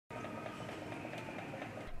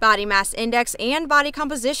Body mass index and body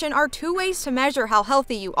composition are two ways to measure how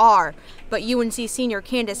healthy you are, but UNC senior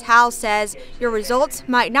Candace Howell says your results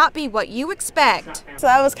might not be what you expect. So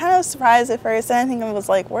I was kind of surprised at first, and I think I was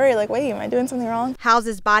worried, wait, am I doing something wrong?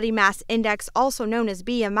 Howell's body mass index, also known as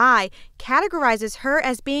BMI, categorizes her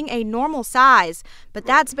as being a normal size, but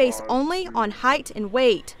that's based only on height and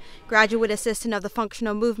weight. Graduate assistant of the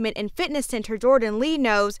Functional Movement and Fitness Center, Jordan Lee,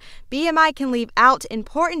 knows BMI can leave out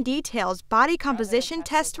important details body composition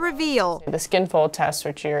tests reveal. The skin fold test,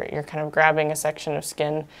 which you're kind of grabbing a section of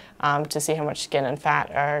skin to see how much skin and fat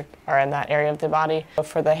are in that area of the body.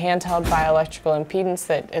 For the handheld bioelectrical impedance,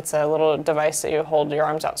 it's a little device that you hold your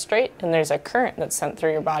arms out straight, and there's a current that's sent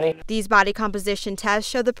through your body. These body composition tests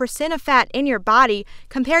show the percent of fat in your body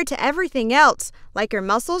compared to everything else, like your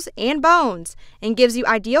muscles and bones, and gives you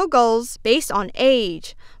ideal goals based on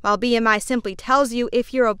age, while BMI simply tells you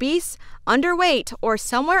if you're obese, underweight, or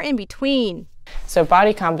somewhere in between. So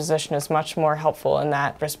body composition is much more helpful in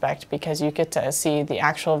that respect because you get to see the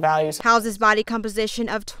actual values. Howell's body composition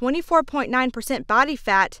of 24.9% body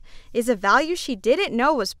fat is a value she didn't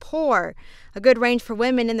know was poor. A good range for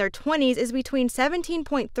women in their 20s is between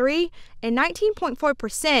 17.3 and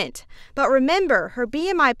 19.4%. But remember, her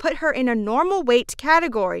BMI put her in a normal weight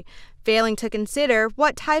category, failing to consider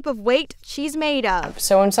what type of weight she's made of.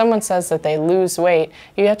 So when someone says that they lose weight,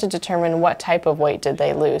 you have to determine what type of weight did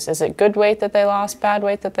they lose. Is it good weight that they lost, bad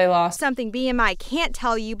weight that they lost? Something BMI can't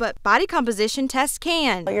tell you, but body composition tests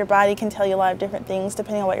can. Your body can tell you a lot of different things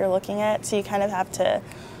depending on what you're looking at, so you kind of have to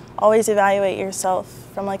always evaluate yourself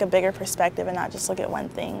from a bigger perspective and not just look at one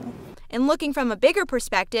thing. And looking from a bigger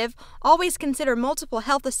perspective, always consider multiple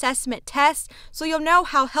health assessment tests so you'll know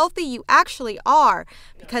how healthy you actually are,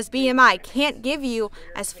 because BMI can't give you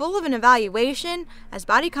as full of an evaluation as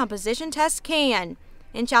body composition tests can.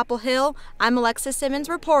 In Chapel Hill, I'm Alexis Simmons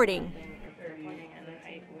reporting.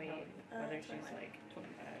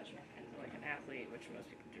 Which most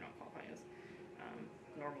people do not qualify as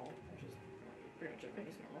normal, which is pretty much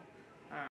everybody's normal.